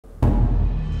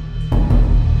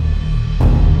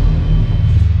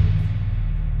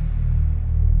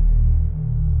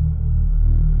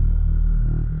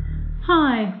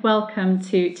and welcome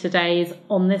to today's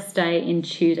On This Day in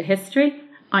Tudor History.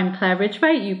 I'm Claire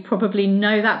Ridgway. You probably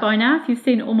know that by now if you've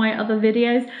seen all my other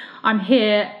videos. I'm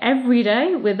here every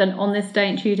day with an On This Day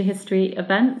in Tudor History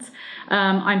event.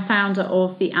 I'm founder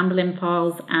of the Anne Boleyn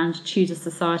Files and Tudor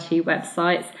Society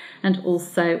websites and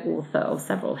also author of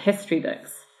several history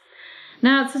books.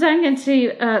 Now today I'm going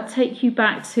to take you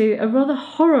back to a rather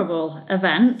horrible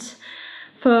event.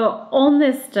 For on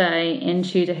this day in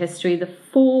Tudor history, the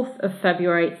 4th of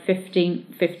February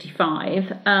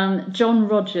 1555, John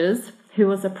Rogers, who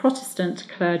was a Protestant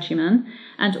clergyman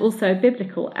and also a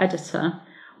biblical editor,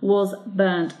 was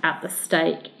burnt at the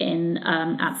stake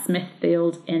at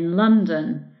Smithfield in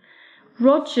London.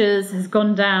 Rogers has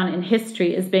gone down in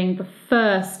history as being the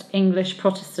first English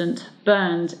Protestant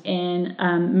burned in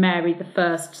Mary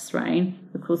I's reign.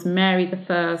 Of course, Mary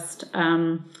I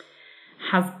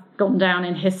has gone down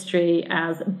in history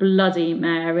as Bloody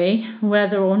Mary.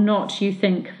 Whether or not you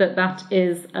think that that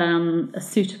is a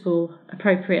suitable,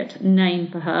 appropriate name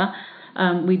for her,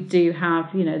 we do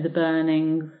have, the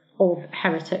burning of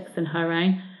heretics in her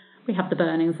reign. We have the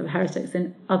burnings of heretics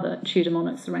in other Tudor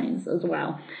monarchs' reigns as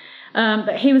well.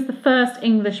 But he was the first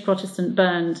English Protestant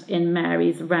burned in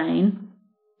Mary's reign.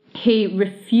 He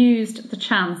refused the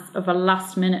chance of a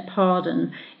last-minute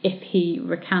pardon if he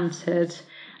recanted,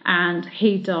 and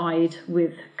he died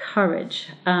with courage.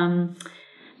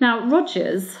 Now,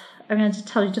 Rogers, I'm going to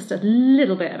tell you just a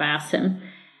little bit about him.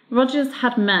 Rogers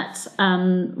had met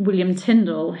William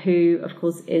Tyndale, who, of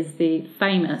course, is the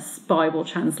famous Bible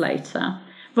translator.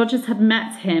 Rogers had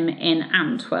met him in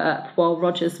Antwerp while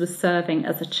Rogers was serving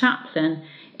as a chaplain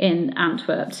in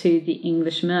Antwerp to the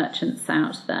English merchants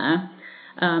out there.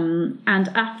 And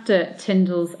after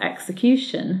Tyndale's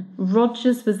execution,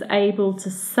 Rogers was able to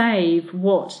save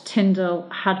what Tyndale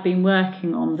had been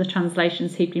working on, the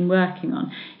translations he'd been working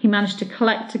on. He managed to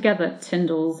collect together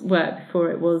Tyndale's work before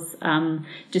it was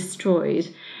destroyed.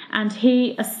 And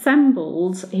he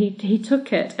assembled, he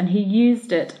took it and he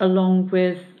used it along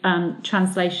with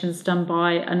translations done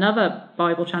by another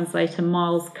Bible translator,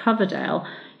 Miles Coverdale.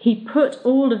 He put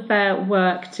all of their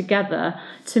work together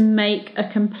to make a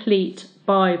complete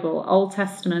Bible, Old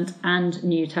Testament and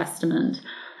New Testament.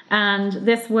 And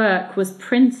this work was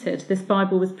printed, this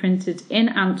Bible was printed in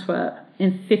Antwerp in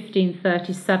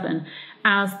 1537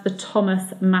 as the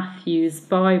Thomas Matthew's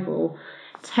Bible,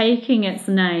 taking its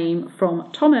name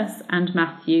from Thomas and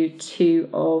Matthew, two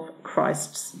of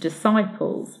Christ's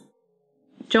disciples.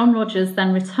 John Rogers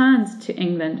then returned to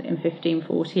England in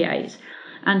 1548,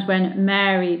 and when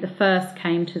Mary I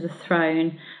came to the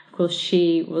throne, of course,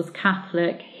 she was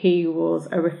Catholic, he was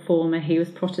a reformer, he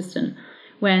was Protestant.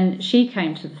 When she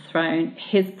came to the throne,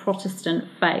 his Protestant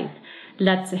faith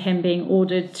led to him being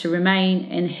ordered to remain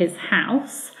in his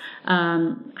house,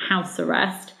 house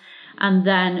arrest, and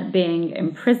then being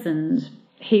imprisoned.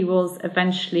 He was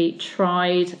eventually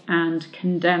tried and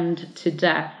condemned to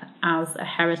death as a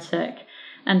heretic,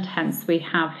 and hence we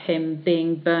have him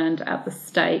being burned at the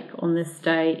stake on this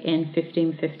day in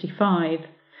 1555.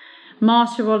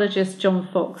 Martyrologist John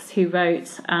Fox, who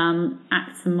wrote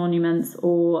Acts and Monuments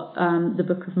or the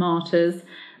Book of Martyrs,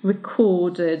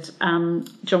 recorded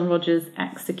John Rogers'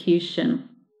 execution.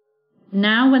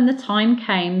 Now when the time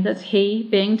came that he,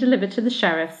 being delivered to the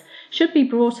sheriffs, should be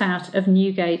brought out of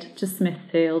Newgate to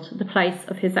Smithfield, the place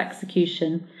of his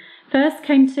execution, first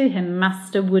came to him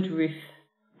Master Woodruff,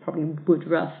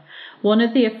 one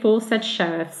of the aforesaid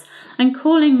sheriffs, and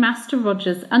calling Master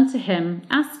Rogers unto him,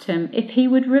 asked him if he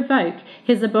would revoke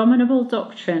his abominable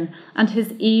doctrine and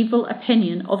his evil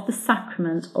opinion of the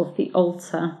sacrament of the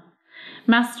altar.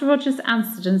 Master Rogers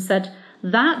answered and said,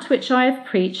 That which I have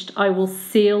preached I will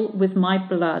seal with my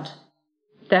blood.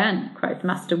 Then, quoth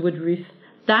Master Woodruff,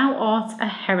 thou art a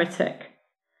heretic.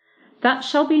 That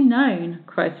shall be known,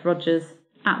 quoth Rogers,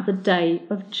 at the day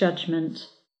of judgment.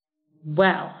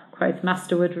 Well, quoth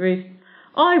Master Woodruff,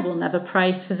 I will never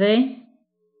pray for thee.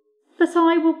 But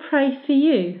I will pray for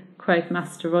you, quoth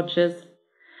Master Rogers.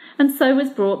 And so was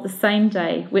brought the same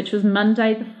day, which was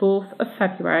Monday the 4th of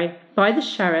February, by the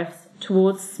sheriffs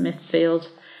towards Smithfield,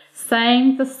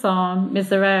 saying the psalm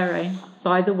Miserere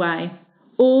by the way,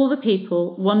 all the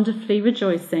people wonderfully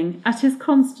rejoicing at his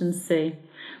constancy,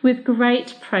 with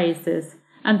great praises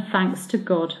and thanks to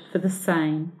God for the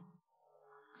same.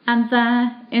 And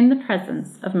there, in the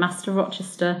presence of Master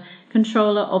Rochester,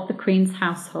 controller of the Queen's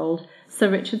household, Sir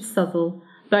Richard Southwell,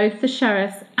 both the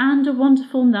sheriffs and a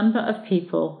wonderful number of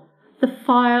people, the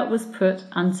fire was put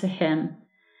unto him.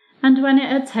 And when it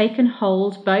had taken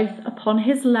hold both upon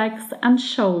his legs and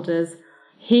shoulders,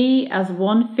 he, as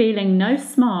one feeling no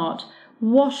smart,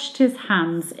 washed his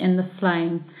hands in the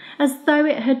flame, as though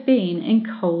it had been in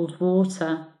cold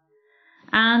water.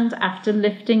 And after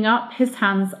lifting up his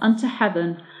hands unto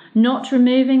heaven, not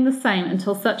removing the same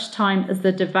until such time as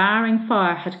the devouring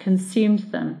fire had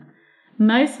consumed them,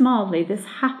 most mildly this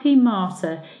happy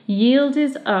martyr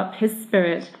yielded up his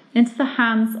spirit into the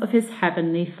hands of his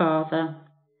heavenly Father.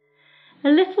 A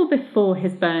little before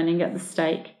his burning at the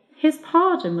stake, his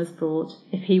pardon was brought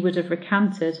if he would have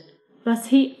recanted, but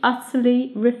he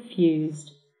utterly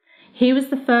refused. He was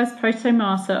the first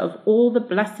protomartyr of all the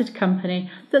blessed company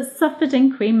that suffered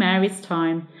in Queen Mary's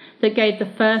time, that gave the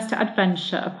first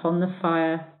adventure upon the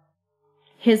fire.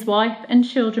 His wife and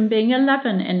children being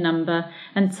 11 in number,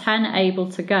 and 10 able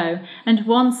to go, and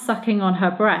 1 sucking on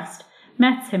her breast,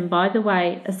 met him by the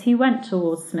way as he went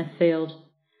towards Smithfield.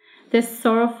 This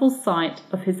sorrowful sight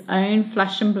of his own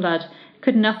flesh and blood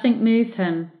could nothing move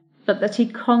him, but that he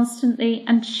constantly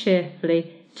and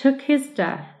cheerfully took his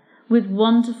death with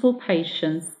wonderful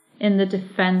patience in the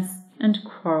defence and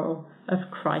quarrel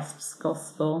of Christ's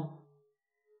gospel.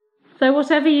 So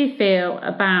whatever you feel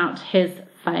about his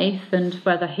faith and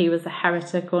whether he was a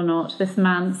heretic or not, this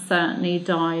man certainly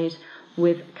died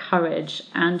with courage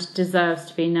and deserves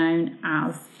to be known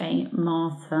as a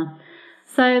martyr.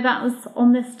 So that was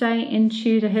on this day in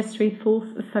Tudor history,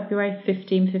 4th of February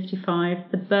 1555,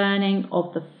 the burning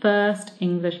of the first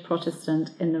English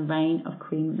Protestant in the reign of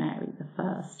Queen Mary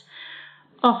I.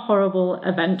 A horrible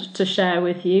event to share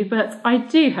with you, but I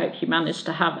do hope you managed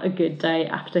to have a good day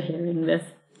after hearing this.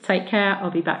 Take care,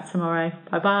 I'll be back tomorrow.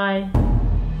 Bye bye.